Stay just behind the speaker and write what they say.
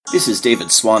This is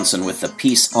David Swanson with the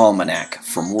Peace Almanac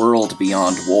from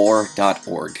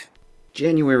worldbeyondwar.org.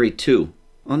 January 2.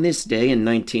 On this day in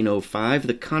 1905,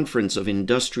 the Conference of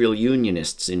Industrial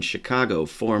Unionists in Chicago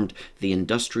formed the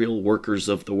Industrial Workers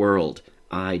of the World,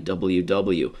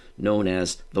 IWW, known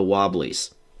as the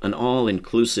Wobblies, an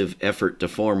all-inclusive effort to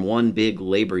form one big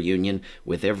labor union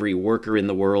with every worker in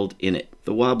the world in it.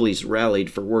 The Wobblies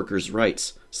rallied for workers'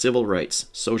 rights, civil rights,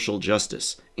 social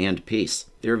justice, and peace.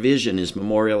 Their vision is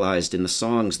memorialized in the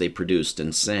songs they produced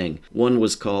and sang. One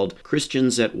was called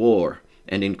Christians at War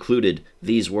and included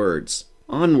these words: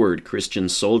 "Onward, Christian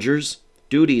soldiers,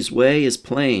 duty's way is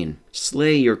plain.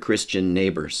 Slay your Christian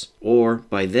neighbors, or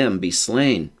by them be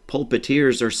slain.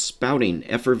 Pulpiteers are spouting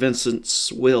effervescent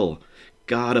swill.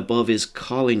 God above is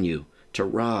calling you to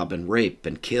rob and rape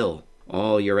and kill.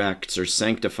 All your acts are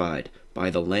sanctified by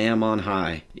the Lamb on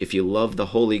high. If you love the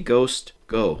Holy Ghost,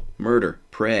 go, murder,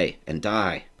 pray, and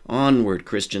die. Onward,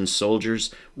 Christian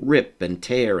soldiers, rip and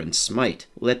tear and smite.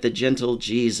 Let the gentle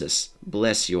Jesus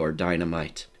bless your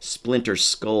dynamite. Splinter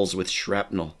skulls with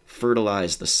shrapnel,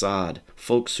 fertilize the sod.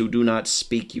 Folks who do not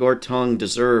speak your tongue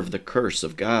deserve the curse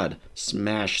of God.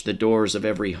 Smash the doors of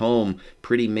every home,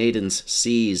 pretty maidens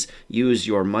seize. Use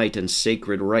your might and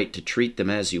sacred right to treat them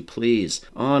as you please.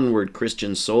 Onward,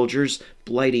 Christian soldiers,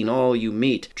 blighting all you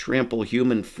meet. Trample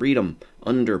human freedom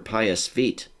under pious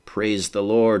feet. Praise the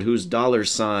Lord, whose dollar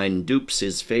sign dupes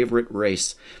his favorite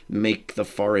race. Make the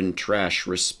foreign trash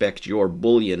respect your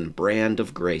bullion brand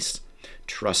of grace.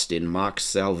 Trust in mock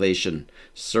salvation.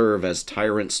 Serve as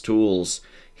tyrants' tools.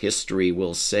 History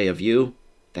will say of you,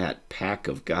 that pack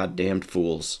of goddamned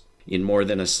fools." In more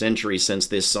than a century since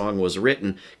this song was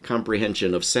written,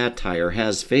 comprehension of satire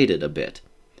has faded a bit.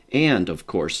 And, of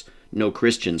course, no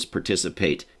Christians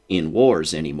participate in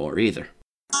wars anymore either.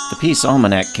 The Peace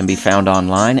Almanac can be found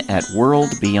online at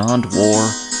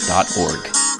worldbeyondwar.org.